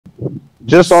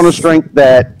just on the strength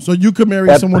that. So you could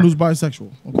marry someone who's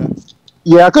bisexual. Okay.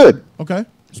 Yeah, I could. Okay.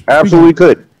 Absolutely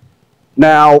could.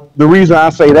 Now, the reason I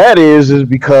say that is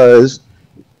because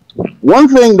one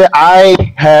thing that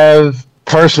I have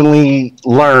personally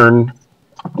learned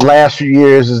last few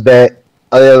years is that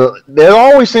there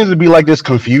always seems to be like this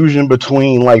confusion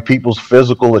between like people's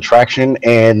physical attraction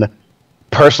and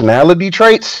personality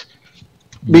traits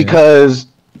because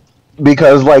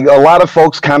like a lot of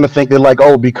folks kind of think that like,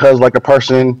 oh, because like a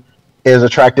person is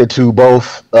attracted to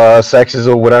both sexes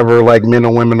or whatever, like men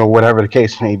or women or whatever the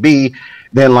case may be,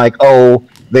 then like, oh,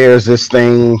 there's this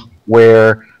thing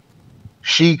where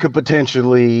she could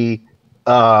potentially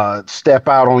step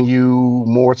out on you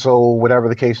more so, whatever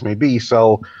the case may be.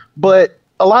 So, but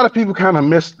a lot of people kind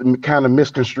of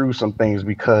misconstrue some things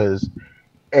because,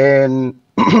 and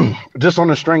just on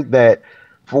the strength that,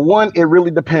 for one, it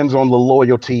really depends on the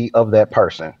loyalty of that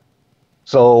person.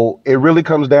 So it really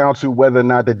comes down to whether or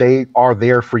not that they are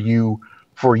there for you,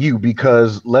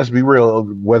 because let's be real,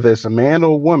 whether it's a man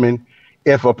or a woman,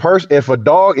 if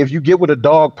you get with a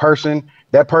dog person,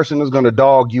 that person is going to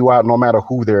dog you out no matter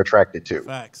who they're attracted to.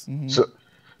 Facts. Mm-hmm.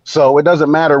 So it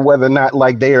doesn't matter whether or not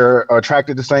like they are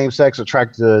attracted to the same sex,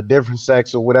 attracted to a different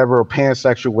sex or whatever, or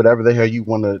pansexual, whatever the hell you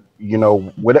want to,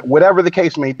 whatever the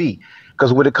case may be.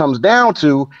 Because what it comes down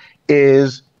to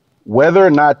is whether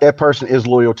or not that person is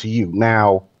loyal to you.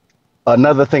 Now,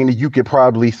 another thing that you could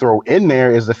probably throw in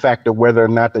there is the fact of whether or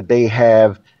not that they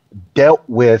have dealt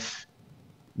with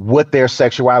what their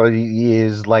sexuality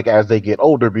is like as they get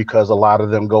older, because a lot of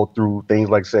them go through things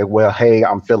like say, well, hey,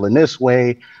 I'm feeling this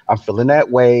way, I'm feeling that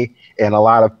way. And a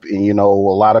lot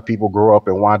of people grow up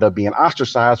and wind up being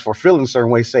ostracized for feeling a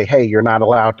certain way, say, hey, you're not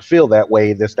allowed to feel that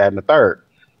way, this, that, and the third.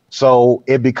 So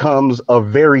it becomes a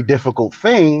very difficult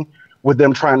thing with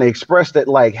them trying to express that,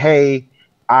 like, hey,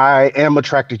 I am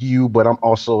attracted to you, but I'm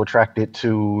also attracted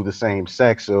to the same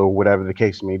sex or whatever the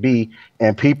case may be.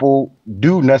 And people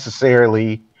do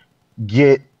necessarily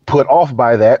get put off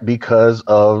by that because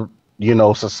of,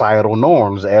 societal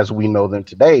norms as we know them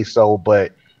today. So,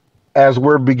 but as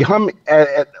we're becoming,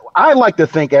 I like to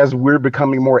think as we're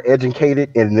becoming more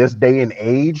educated in this day and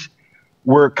age,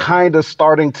 we're kind of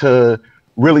starting to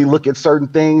really look at certain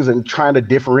things and trying to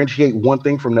differentiate one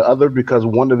thing from the other, because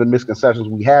one of the misconceptions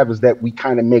we have is that we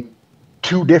kind of make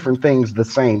two different things the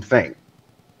same thing.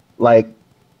 Like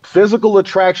physical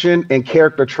attraction and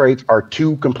character traits are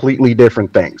two completely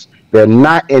different things. They're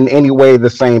not in any way the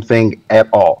same thing at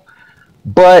all.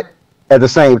 But at the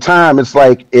same time, it's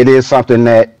like it is something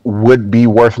that would be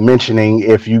worth mentioning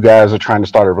if you guys are trying to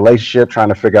start a relationship, trying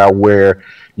to figure out where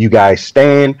you guys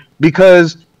stand,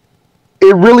 because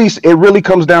it really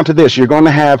comes down to this. You're going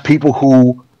to have people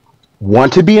who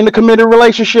want to be in a committed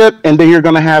relationship, and then you're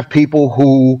going to have people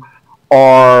who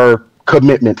are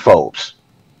commitment phobes.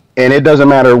 And it doesn't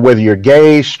matter whether you're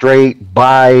gay, straight,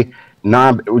 bi,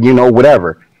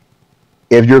 whatever.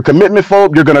 If you're a commitment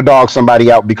phobe, you're going to dog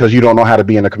somebody out because you don't know how to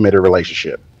be in a committed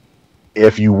relationship.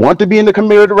 If you want to be in a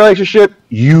committed relationship,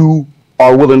 you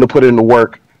are willing to put in the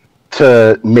work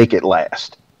to make it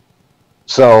last.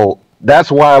 So that's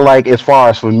why, like, as far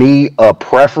as for me, a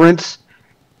preference,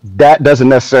 that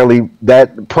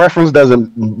preference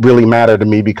doesn't really matter to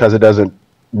me, because it doesn't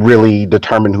really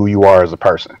determine who you are as a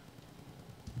person.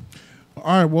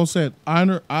 All right, well said.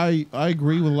 I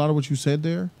agree with a lot of what you said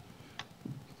there.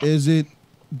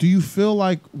 Do you feel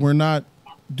like you're not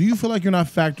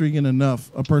factoring in enough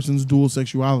a person's dual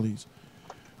sexualities?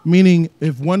 Meaning,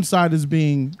 if one side is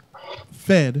being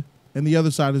fed and the other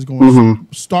side is going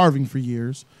starving for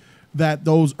years, that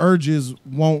those urges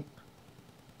won't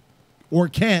or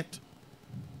can't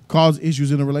cause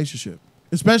issues in a relationship,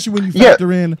 especially when you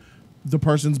factor in the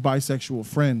person's bisexual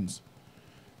friends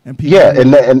and people. That's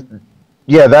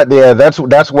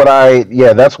what I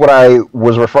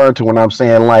was referring to when I'm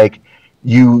saying, like,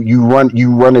 you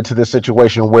run into this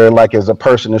situation where, like, as a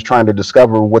person is trying to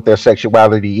discover what their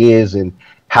sexuality is and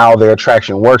how their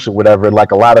attraction works or whatever,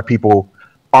 like, a lot of people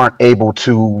aren't able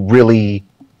to really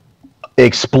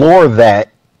explore that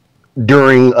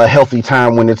during a healthy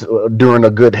time, when it's during a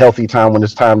good healthy time when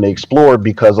it's time to explore,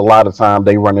 because a lot of time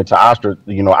they run into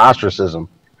ostracism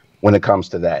when it comes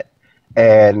to that.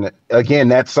 And again,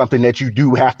 that's something that you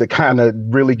do have to kind of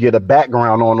really get a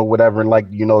background on or whatever, and like,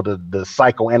 the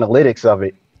psychoanalytics of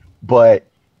it. But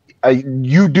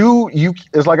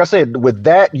it's like I said, with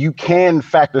that, you can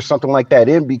factor something like that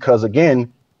in, because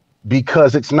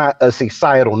it's not a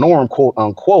societal norm, quote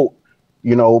unquote.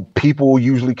 People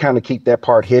usually kind of keep that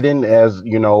part hidden, as,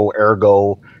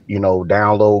 ergo,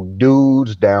 down low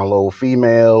dudes, down low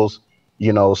females,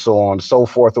 you know, so on and so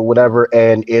forth or whatever.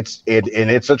 And it's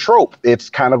a trope. It's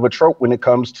kind of a trope when it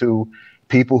comes to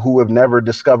people who have never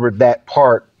discovered that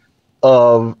part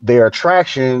of their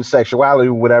attraction, sexuality,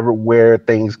 whatever, where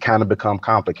things kind of become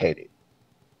complicated.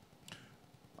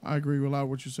 I agree with a lot of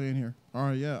what you're saying here. All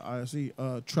right, yeah, I see.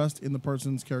 Trust in the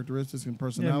person's characteristics and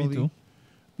personality. Yeah, me too.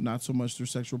 Not so much their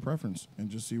sexual preference, and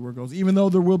just see where it goes. Even though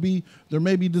there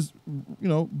may be just, you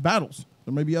know, battles.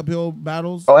 There may be uphill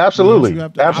battles. Oh, absolutely,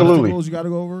 absolutely. Obstacles you got to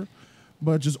go over,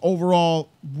 but just overall,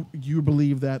 you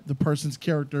believe that the person's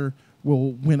character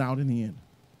will win out in the end.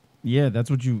 Yeah,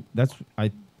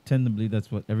 I tend to believe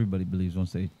that's what everybody believes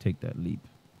once they take that leap,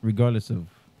 regardless of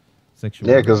sexual.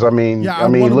 Yeah, because I mean,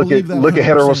 look at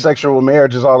heterosexual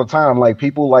marriages all the time. Like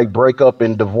people like break up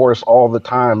and divorce all the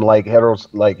time. Like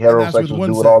heterosexuals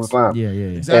do it all the time. Yeah,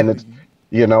 exactly. And it's,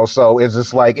 you know, so it's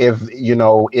just like if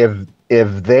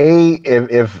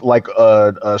like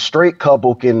a straight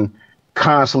couple can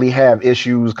constantly have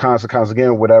issues, constant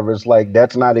again, whatever. It's like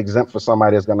that's not exempt for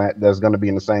somebody that's gonna be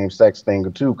in the same sex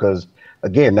thing too. Because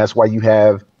again, that's why you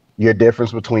have your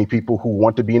difference between people who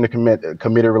want to be in a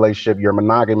committed relationship, your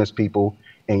monogamous people,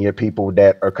 and your people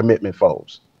that are commitment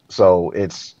phobes. So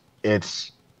it's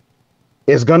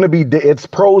gonna be it's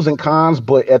pros and cons,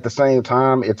 but at the same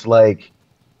time, it's like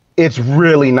it's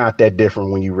really not that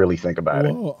different when you really think about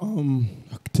it. Well,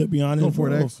 to be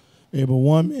honest, if a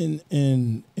woman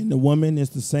and the woman is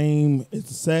the same, it's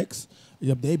the sex,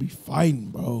 they be fighting,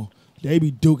 bro. They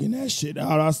be duking that shit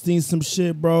out. I seen some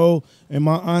shit, bro. And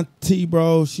my auntie,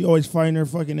 bro, she always fighting her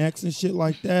fucking ex and shit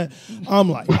like that. I'm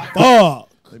like,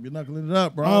 fuck. They be knuckling it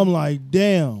up, bro. I'm like,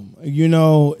 damn. You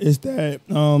know, it's that,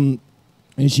 and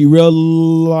she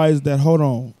realized that, hold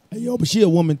on. Hey, yo, but she a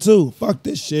woman too. Fuck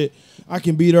this shit. I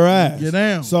can beat her ass. Get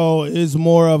down. So it's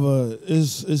more of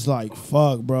it's like,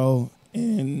 fuck, bro.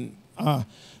 And I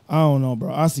don't know,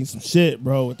 bro. I seen some shit,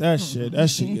 bro, with that shit. That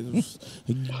shit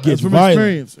gets from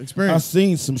violent. experience. I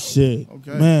seen some shit.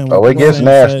 Okay. Man, oh, it gets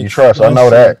nasty. Trust. I know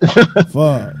that.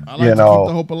 Fuck. I like to keep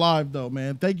the hope alive, though,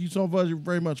 man. Thank you so much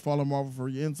very much, Fallen Marvel, for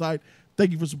your insight.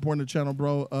 Thank you for supporting the channel,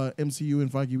 bro. MCU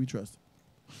and Feige, we trust.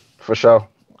 For sure.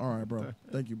 All right, bro.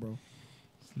 Thank you, bro.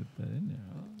 Slip that in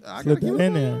there. Slip that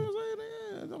in there.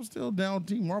 I'm still down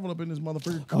Team Marvel up in this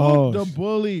motherfucker. Coop the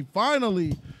Bully.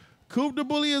 Finally. Coop the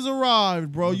Bully has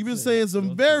arrived, bro. You've been saying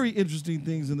some very interesting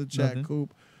things in the chat,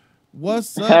 Coop.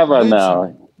 What's up? How about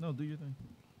now? No, do your thing.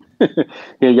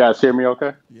 Can you guys hear me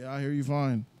okay? Yeah, I hear you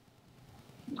fine.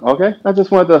 Okay. I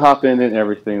just wanted to hop in and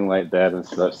everything like that and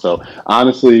such. So,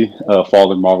 honestly,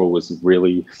 Fallen Marvel was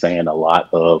really saying a lot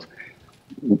of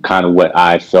kind of what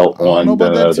I felt on the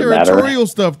matter. That territorial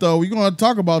stuff, though. We're going to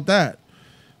talk about that.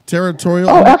 Territorial.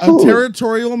 Oh, absolutely. A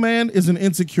territorial man is an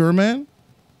insecure man?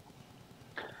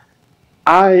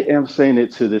 I am saying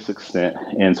it to this extent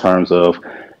in terms of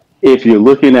if you're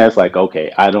looking at like,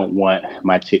 okay, I don't want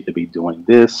my chick to be doing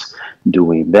this,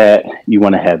 doing that. You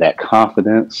want to have that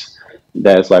confidence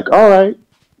that's like, all right,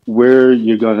 where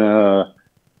you're going to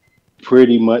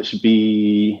pretty much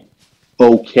be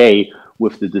okay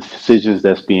with the decisions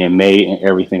that's being made and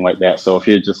everything like that. So if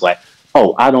you're just like,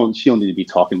 oh, she don't need to be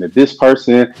talking to this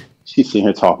person. She's sitting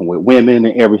here talking with women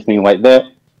and everything like that.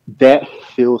 That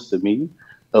feels to me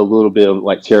a little bit of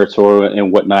like territorial and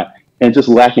whatnot, and just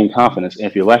lacking confidence. And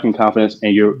if you're lacking confidence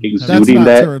and you're exuding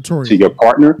that to your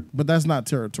partner, but that's not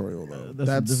territorial though.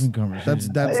 That's a different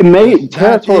conversation.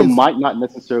 Territorial might not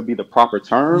necessarily be the proper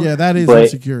term. Yeah, that is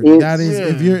insecurity. That is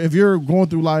if you're going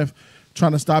through life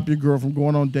trying to stop your girl from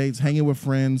going on dates, hanging with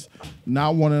friends,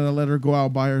 not wanting to let her go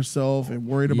out by herself, and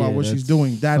worried about what she's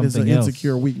doing. That is an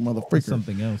insecure, weak motherfucker.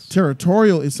 Something else.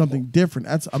 Territorial is something different.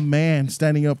 That's a man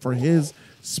standing up for his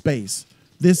space.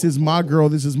 This is my girl.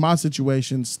 This is my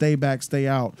situation. Stay back, stay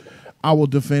out. I will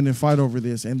defend and fight over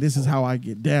this. And this is how I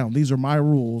get down. These are my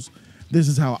rules. This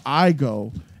is how I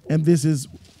go. And this is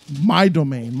my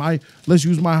domain. Let's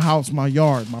use my house, my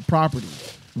yard, my property.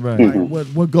 Right. Like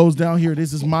what goes down here,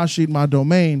 this is my shit, my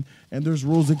domain. And there's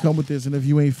rules that come with this. And if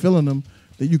you ain't feeling them,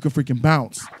 then you can freaking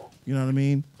bounce. You know what I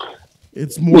mean?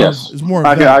 It's more. Yes. It's more.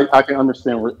 I can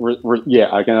understand.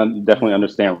 I can definitely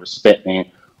understand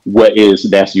respecting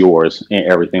that's yours and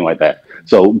everything like that.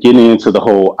 So getting into the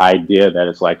whole idea that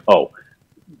it's like, oh,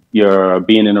 you're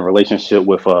being in a relationship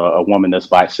with a woman that's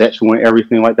bisexual and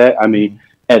everything like that. I mean,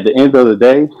 at the end of the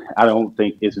day, I don't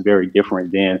think it's very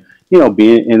different than,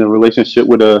 being in a relationship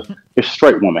with a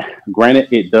straight woman.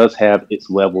 Granted, it does have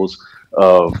its levels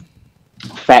of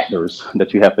factors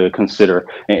that you have to consider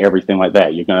and everything like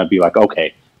that. You're going to be like,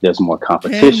 okay, there's more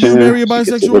competition. Can you marry a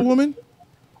bisexual woman?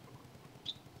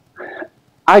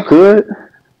 I could.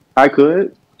 At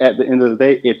the end of the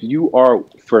day, if you are,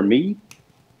 for me,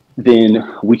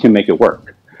 then we can make it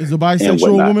work. Is a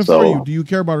bisexual woman for you? Do you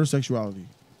care about her sexuality?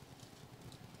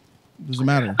 Does it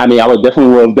matter? I mean, I would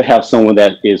definitely love to have someone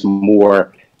that is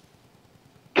more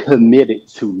committed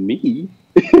to me.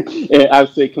 And I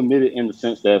would say committed in the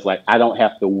sense that it's like I don't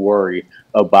have to worry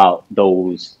about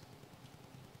those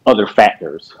other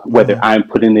factors, whether I'm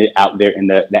putting it out there in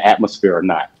the atmosphere or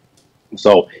not.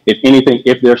 So if anything,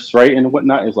 if they're straight and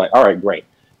whatnot, it's like, all right, great.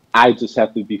 I just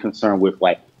have to be concerned with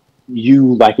like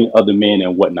you liking other men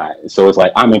and whatnot. So it's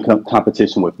like I'm in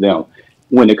competition with them.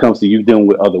 When it comes to you dealing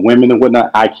with other women and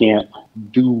whatnot, I can't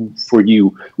do for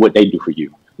you what they do for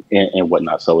you and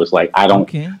whatnot. So it's like I don't.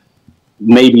 Okay.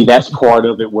 Maybe that's part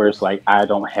of it where it's like I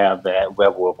don't have that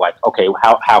level of like, okay,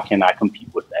 how can I compete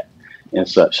with that and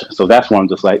such. So that's why I'm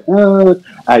just like,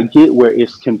 I get where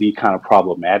it can be kind of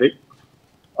problematic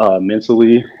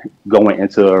mentally going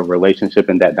into a relationship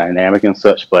and that dynamic and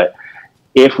such. But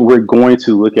if we're going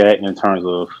to look at it in terms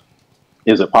of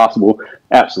is it possible?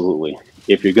 Absolutely.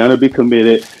 If you're going to be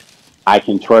committed, I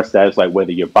can trust that it's like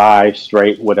whether you're bi,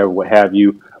 straight, whatever, what have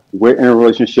you, we're in a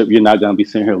relationship. You're not going to be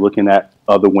sitting here looking at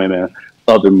other women,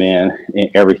 other men, and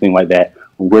everything like that.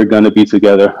 We're going to be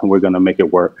together. We're going to make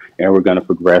it work, and we're going to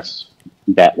progress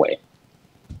that way.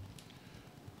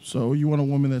 So you want a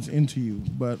woman that's into you,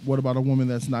 but what about a woman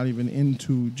that's not even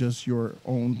into just your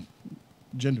own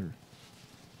gender?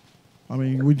 I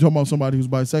mean, we talking about somebody who's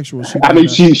bisexual.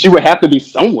 She would have to be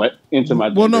somewhat into my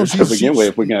gender to begin with.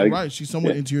 If we're gonna, right, she's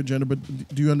somewhat into your gender, but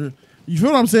do you you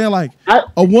feel what I'm saying? Like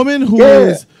a woman who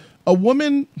is a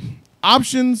woman,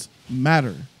 options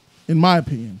matter, in my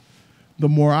opinion. The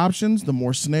more options, the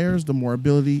more snares, the more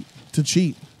ability to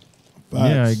cheat. Facts.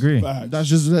 Yeah, I agree. Facts. That's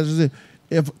just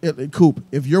it. Coop,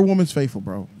 if your woman's faithful,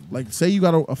 bro, like say you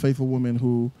got a faithful woman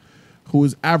who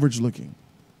is average looking.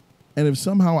 And if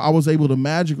somehow I was able to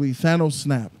magically Thanos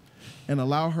snap and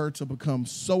allow her to become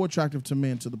so attractive to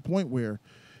men to the point where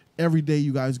every day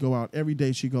you guys go out, every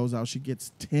day she goes out, she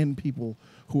gets 10 people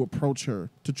who approach her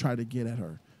to try to get at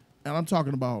her. And I'm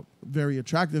talking about very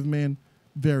attractive men,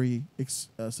 very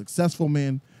successful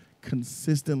men,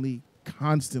 consistently,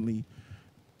 constantly.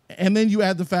 And then you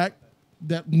add the fact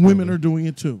that women are doing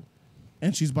it too.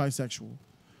 And she's bisexual.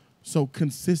 So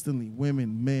consistently,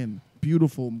 women, men,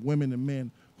 beautiful women and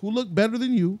men who look better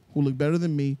than you, who look better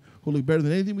than me, who look better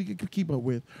than anything we could keep up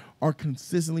with, are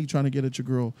consistently trying to get at your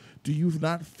girl. Do you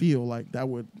not feel like that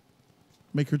would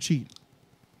make her cheat?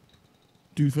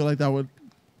 Do you feel like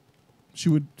she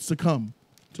would succumb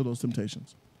to those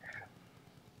temptations?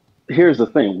 Here's the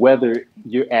thing. Whether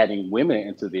you're adding women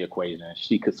into the equation,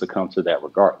 she could succumb to that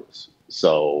regardless.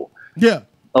 So, yeah.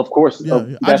 Of course.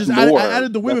 Yeah. I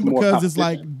added the women because it's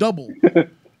like double.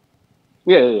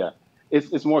 Yeah.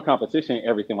 It's more competition and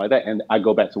everything like that. And I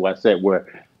go back to what I said,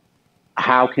 where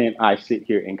how can I sit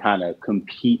here and kind of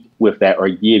compete with that or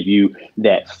give you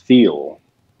that feel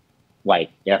like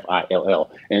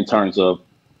FILL in terms of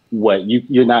what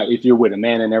you're not, if you're with a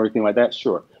man and everything like that,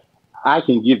 sure. I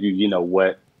can give you,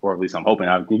 what, or at least I'm hoping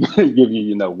I can give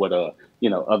you, what,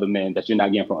 other men that you're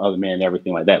not getting from other men and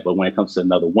everything like that. But when it comes to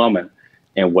another woman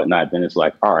and whatnot, then it's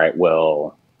like, all right,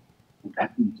 well,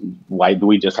 why do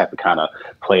we just have to kind of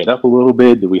play it up a little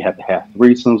bit? Do we have to have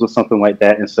threesomes or something like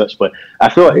that and such? But I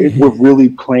feel like we're really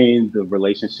playing the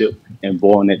relationship and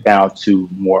boiling it down to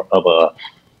more of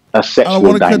a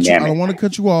sexual dynamic. I don't want to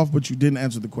cut you off, but you didn't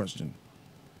answer the question.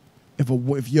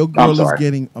 If your girl is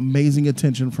getting amazing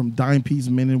attention from dime piece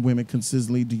men and women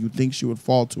consistently, do you think she would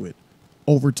fall to it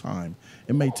over time?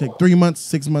 It may take 3 months,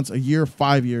 6 months, a year,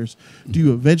 5 years. Do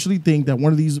you eventually think that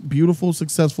one of these beautiful,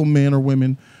 successful men or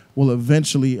women will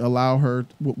eventually allow her,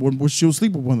 she'll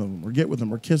sleep with one of them or get with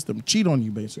them or kiss them, cheat on you,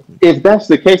 basically? If that's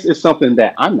the case, it's something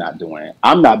that I'm not doing.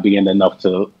 I'm not being enough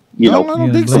to, I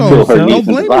don't think so. Don't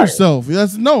blame yourself. How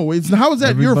is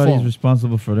that your fault? Everybody's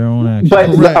responsible for their own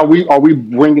actions. But are we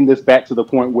bringing this back to the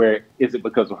point where is it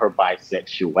because of her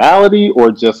bisexuality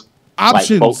or just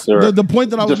options? Like folks are the point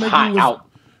that I was making was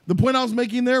the point I was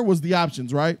making there was the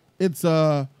options, right? It's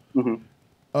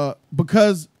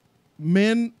because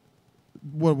men.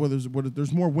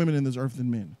 There's more women in this earth than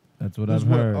men. That's what I've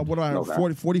heard.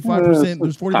 45%.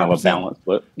 There's 45%. Balance,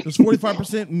 but there's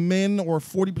 45% men or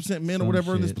 40% men or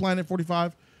whatever on this planet.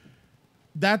 45.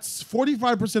 That's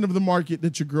 45% of the market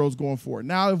that your girl's going for.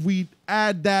 Now, if we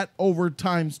add that over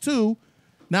times 2,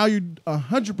 now you're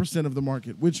 100% of the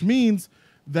market, which means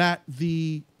that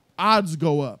the odds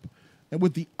go up. And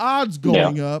with the odds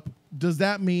going up, does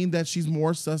that mean that she's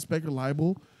more suspect or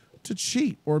liable to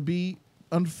cheat or be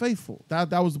unfaithful?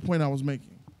 That was the point I was making.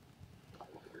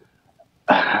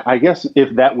 I guess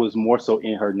if that was more so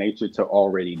in her nature to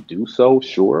already do so,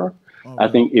 sure. I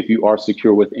think if you are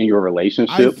secure within your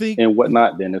relationship and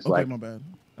whatnot, then it's my bad.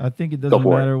 I think it doesn't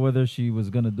matter whether she was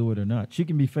gonna do it or not. She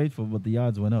can be faithful, but the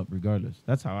odds went up regardless.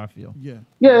 That's how I feel. Yeah.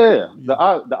 The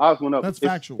odds went up. That's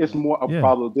factual. It's more a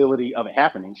probability of it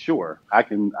happening. Sure, I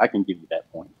can give you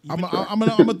that point. I'm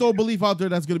gonna throw a belief out there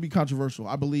that's gonna be controversial.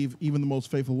 I believe even the most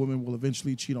faithful women will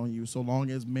eventually cheat on you, so long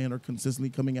as men are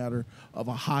consistently coming at her of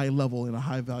a high level and a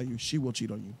high value. She will cheat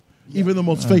on you. Even the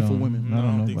most faithful women. I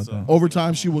don't know about that. Over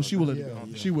time, she will,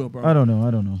 bro. I don't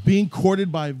know. Being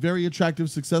courted by very attractive,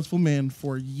 successful men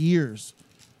for years,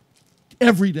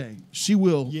 every day, she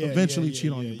will eventually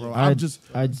cheat on you, bro.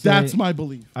 That's my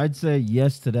belief. I'd say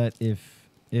yes to that if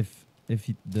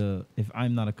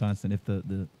I'm not a constant, if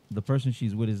the person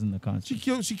she's with isn't a constant.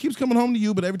 She keeps coming home to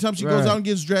you, but every time she goes out and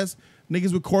gets dressed,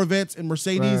 niggas with Corvettes and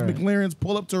Mercedes, McLarens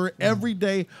pull up to her every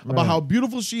day about how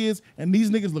beautiful she is, and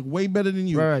these niggas look way better than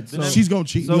you. Right. So, she's gonna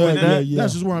cheat. So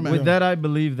that's just where I'm at. With that, I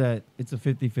believe that it's a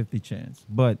 50-50 chance.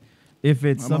 But if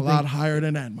it's something a lot higher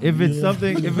than that, if it's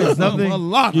something a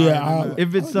lot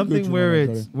if it's something where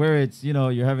it's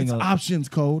you're having options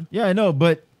code. Yeah, I know,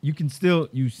 but you can still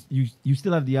you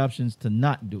still have the options to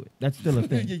not do it. That's still a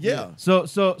thing.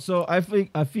 So I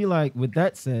feel like with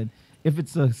that said, if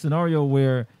it's a scenario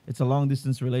where it's a long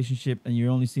distance relationship and you're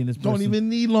only seeing this person, don't even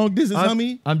need long distance,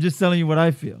 homie. I'm just telling you what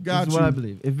I feel. This is what I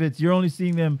believe. If it's you're only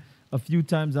seeing them a few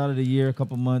times out of the year, a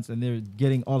couple months, and they're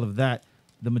getting all of that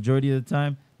the majority of the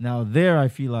time, now there I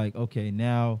feel like okay,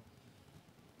 now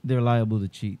they're liable to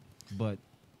cheat. But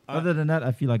other than that,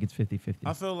 I feel like it's 50-50.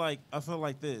 I feel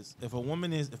like this. If the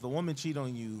woman cheat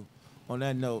on you on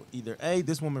that note, either A,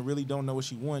 this woman really don't know what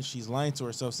she wants. She's lying to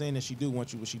herself, saying that she do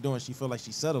want you, what she doing. She feel like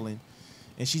she's settling,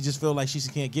 and she just feel like she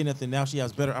can't get nothing. Now she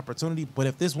has better opportunity. But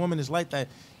if this woman is like that,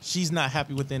 she's not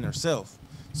happy within herself.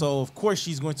 So of course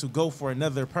she's going to go for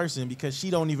another person because she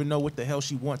don't even know what the hell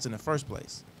she wants in the first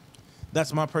place.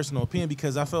 That's my personal opinion,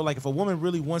 because I feel like if a woman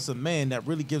really wants a man that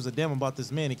really gives a damn about this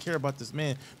man and care about this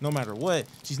man no matter what,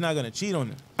 she's not going to cheat on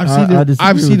him.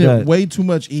 I've seen it way too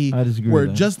much, I disagree where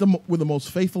with just with the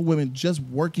most faithful women just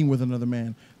working with another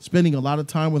man, spending a lot of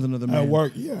time with another man. At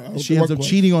work, she ends up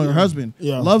cheating on her husband,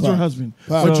 loves her husband,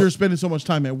 but you're spending so much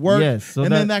time at work, and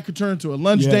then that could turn into a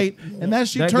lunch date, and that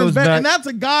she turns back, and that's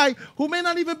a guy who may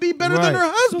not even be better than her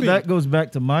husband. So that goes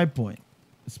back to my point.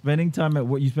 Spending time at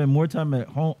work, you spend more time at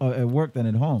home at work than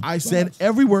at home. I said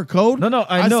everywhere, code. No,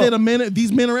 I know. I said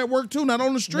these men are at work too, not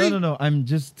on the street. No. I'm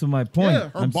just to my point. Yeah,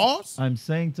 her boss. I'm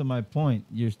saying to my point.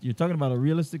 You're talking about a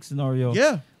realistic scenario.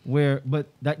 Yeah. But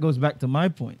that goes back to my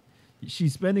point.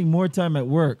 She's spending more time at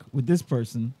work with this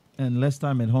person and less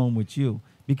time at home with you,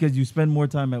 because you spend more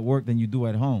time at work than you do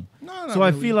at home. So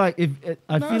I feel like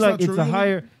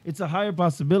it's a higher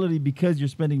possibility because you're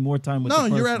spending more time with the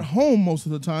person. You're at home most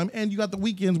of the time, and you got the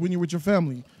weekends when you're with your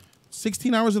family.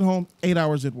 16 hours at home, 8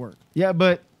 hours at work. Yeah,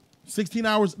 but 16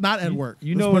 hours not at work.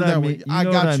 You know what I mean. I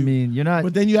got you. You're not.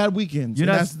 But then you had weekends.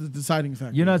 That's the deciding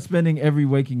factor. You're not spending every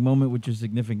waking moment with your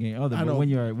significant other. But when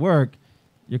you're at work,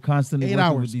 you're constantly 8 working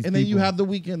hours, with these and people. then you have the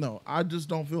weekend though. I just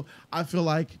don't feel. I feel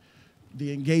like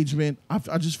the engagement.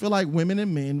 I just feel like women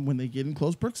and men, when they get in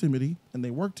close proximity and they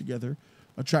work together,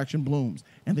 attraction blooms,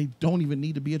 and they don't even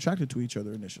need to be attracted to each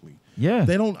other initially. Yeah,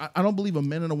 they don't. I don't believe a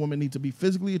man and a woman need to be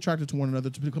physically attracted to one another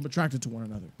to become attracted to one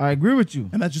another. I agree with you,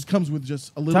 and that just comes with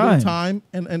just a little bit of time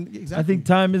and exactly. I think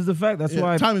time is the fact. That's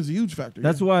why time is a huge factor.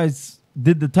 That's why I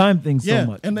did the time thing so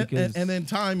much. And then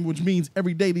time, which means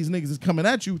every day these niggas is coming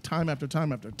at you, time after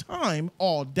time after time,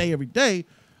 all day, every day.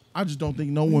 I just don't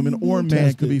think no woman or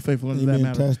man could be faithful into that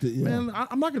matter. Man,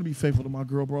 I'm not going to be faithful to my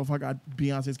girl, bro, if I got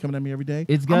Beyonce's coming at me every day.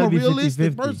 It's got to be 50-50. I'm a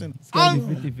realistic person.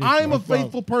 I'm a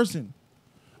faithful person.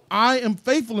 I am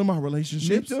faithful in my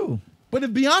relationships. Me too. But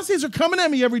if Beyonce's are coming at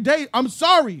me every day, I'm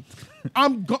sorry.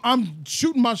 I'm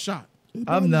shooting my shot.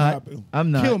 I'm not. Kill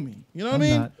me. You know what I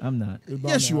mean? I'm not.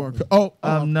 Yes, you are.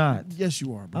 I'm not. Yes,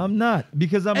 you are, bro. I'm not.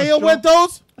 Because I'm Ayo,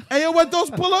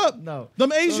 Wentos, pull up. No.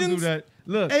 Them Asians. Don't do that.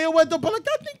 Look. Ayo, Wentos, pull up.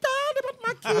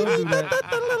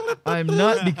 I'm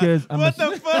not, because I'm what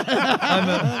the fuck?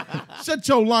 Shut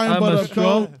your lying butt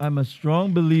up, I'm a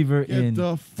strong believer in. Get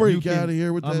the freak out of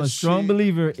here with that shit. I'm a strong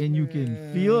believer in you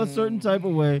can feel a certain type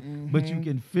of way, but you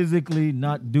can physically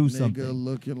not do something. Nigga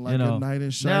looking like a knight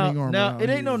in shining armor. Now, it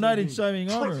ain't no knight in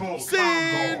shining armor.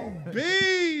 Sid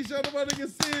B! Shout out my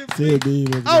nigga Sid B.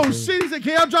 Oh, shit. He said,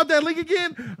 can y'all drop that link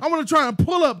again? I want to try and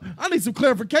pull up. I need some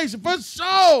clarification for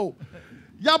sure.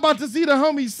 Y'all about to see the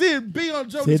homie Sid B on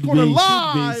Jody's Corner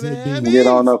live, man. Get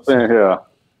on up in here.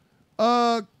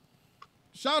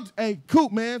 Hey,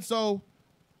 Coop, man. So,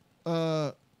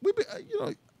 I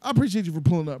appreciate you for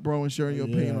pulling up, bro, and sharing your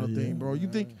opinion on the thing, bro. You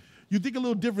You think a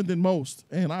little different than most,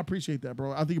 and I appreciate that,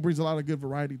 bro. I think it brings a lot of good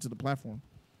variety to the platform.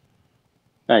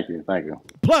 Thank you. Thank you.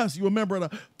 Plus, you a member of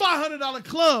the $500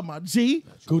 club, my G.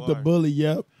 Coop the bully,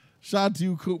 yep. Shout out to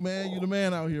you, Coop, man. You the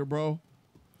man out here, bro.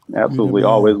 Absolutely.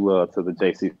 Always love to the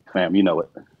JC fam. You know it.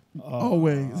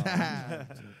 Always. Shout out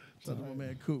to my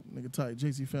man, Coop. Nigga tight.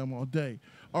 JC fam all day.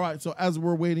 All right, so as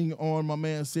we're waiting on my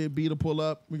man Sid B to pull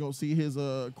up, we're going to see his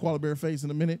koala bear face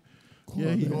in a minute.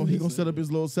 Yeah, he gonna set up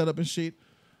his little setup and shit.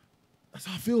 That's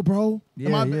how I feel, bro.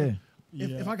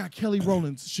 If I got Kelly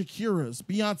Rowland's, Shakira's,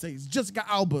 Beyonce's, Jessica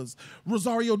Alba's,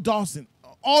 Rosario Dawson,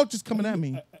 all just coming at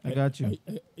me. I got you.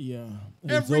 Yeah.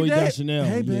 Every Zoe day. Deschanel.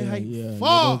 Hey, man, yeah.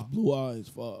 fall. Those blue eyes,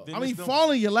 fall. I mean,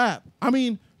 fall in your lap. I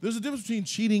mean, there's a difference between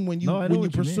cheating when you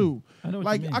pursue. I know what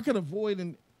like you mean. I could avoid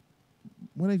and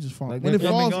when they just fall. Like when it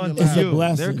falls in your lap. It's a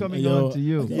blessing. They're coming on to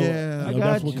you. Yeah. I got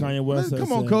that's you. what Kanye West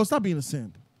Come on, Cole. Stop being a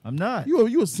simp. I'm not.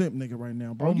 You a simp nigga right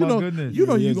now, bro. Oh, my goodness. You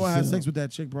know Yeah, you he's gonna a have simp. sex with that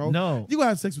chick, bro. No. You gonna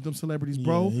have sex with them celebrities,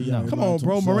 bro. Yeah, Come on,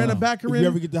 bro. Miranda Baccarin. If you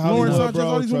ever get to Lauren Hollywood, Sanchez, bro,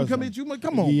 all these women trust come me. at you. Like,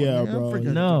 come on, Yeah, man. bro. Freak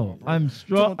out No, of here, bro. I'm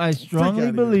strong. I Freak strongly outta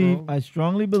here, believe. bro. I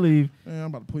strongly believe Man, I'm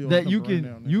about to pull your that you number right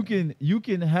can, now, nigga. you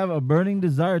can have a burning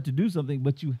desire to do something,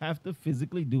 but you have to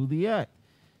physically do the act.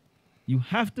 You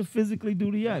have to physically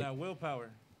do the act. That willpower.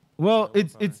 Well,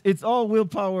 That it's all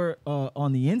willpower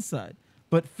on the inside,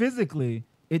 but physically,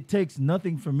 it takes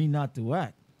nothing for me not to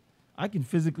act. I can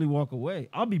physically walk away.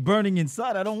 I'll be burning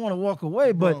inside. I don't want to walk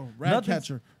away, but Bro, rat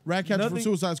catcher from nothing-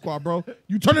 Suicide Squad, bro.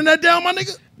 You turning that down, my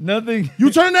nigga? nothing.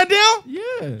 You turning that down?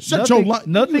 Yeah. Shut nothing, your line.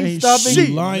 Nothing You ain't stopping shit.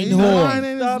 You lying You whore. lying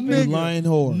in this Stop it. You nigga. lying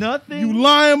whore. Nothing. You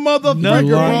lying motherfucker,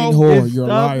 You lying bro. whore. It's You're a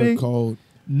liar, stopping- Code.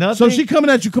 Nothing. So she coming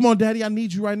at you. Come on, daddy. I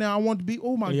need you right now. I want to be.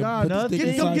 Oh my Yeah, God. put this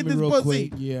dick Come inside get me this real pussy.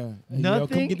 quick. Yeah. Hey, Nothing.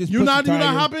 come get this You pussy, not Tiger.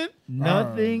 hopping?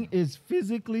 Nothing is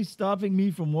physically stopping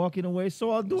me from walking away,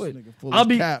 so I'll do This it. nigga full I'll as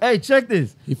be. cap. Hey, check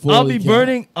this. He full I'll of be cap.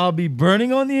 burning. I'll be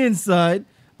burning on the inside.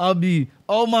 I'll be.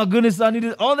 Oh my goodness, I need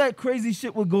it. All that crazy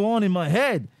shit would go on in my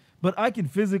head, but I can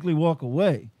physically walk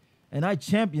away, and I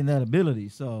champion that ability.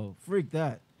 So freak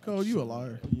that. Cole, you a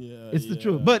liar. Yeah. It's the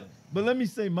truth. But let me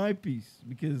say my piece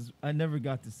because I never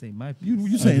got to say my piece.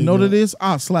 You saying no to this?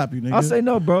 I'll slap you, nigga. I'll say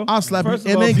no, bro. I'll slap First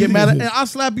you of and all, then get beauty- mad at. And I'll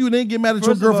slap you and then get mad at your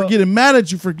First of girl for all- getting mad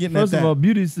at you for getting First at of that. all,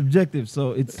 beauty is subjective,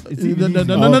 so it's No, even no,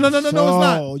 easier. no, it's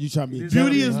not. Oh, you trying to be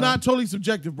Beauty is not totally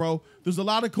subjective, bro. There's a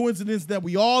lot of coincidence that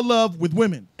we all love with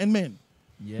women and men.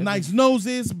 Yeah, Nice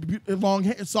noses, long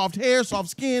hair, soft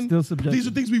skin. Still subjective. These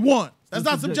are things we want. That's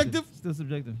Still not subjective. Still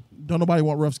subjective. Don't nobody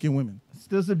want rough skinned women.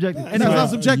 Still subjective. And that's not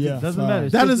subjective. Yeah, Doesn't fine. matter.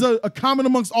 That Still is a common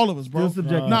amongst all of us, bro. Still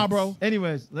subjective. Nah, bro.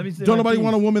 Anyways, let me say. Don't my nobody piece.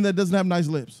 want a woman that doesn't have nice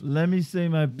lips. Let me say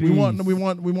my piece. We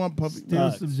want puppy. Still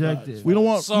Facts, subjective. We don't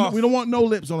want Soft. we don't want no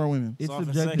lips on our women. It's Soft and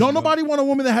subjective. sexy. Don't nobody want a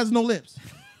woman that has no lips.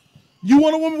 You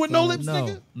want a woman with no lips, no,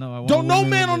 nigga? No, I want Don't a no woman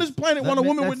man with on this lips. planet want a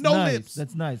woman with That's no nice. lips.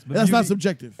 That's nice. But That's not beauty-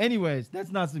 subjective. Anyways,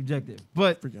 that's not subjective.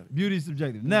 But Forget it. beauty is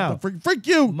subjective. Now, Freak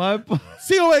you. my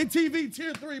COA TV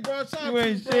tier 3, bro. Shout out You to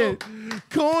ain't bro. shit.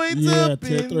 Coins Yeah, up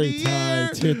tier in 3 the tied. air.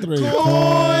 Tier 3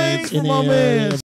 Coins for in my the man. air.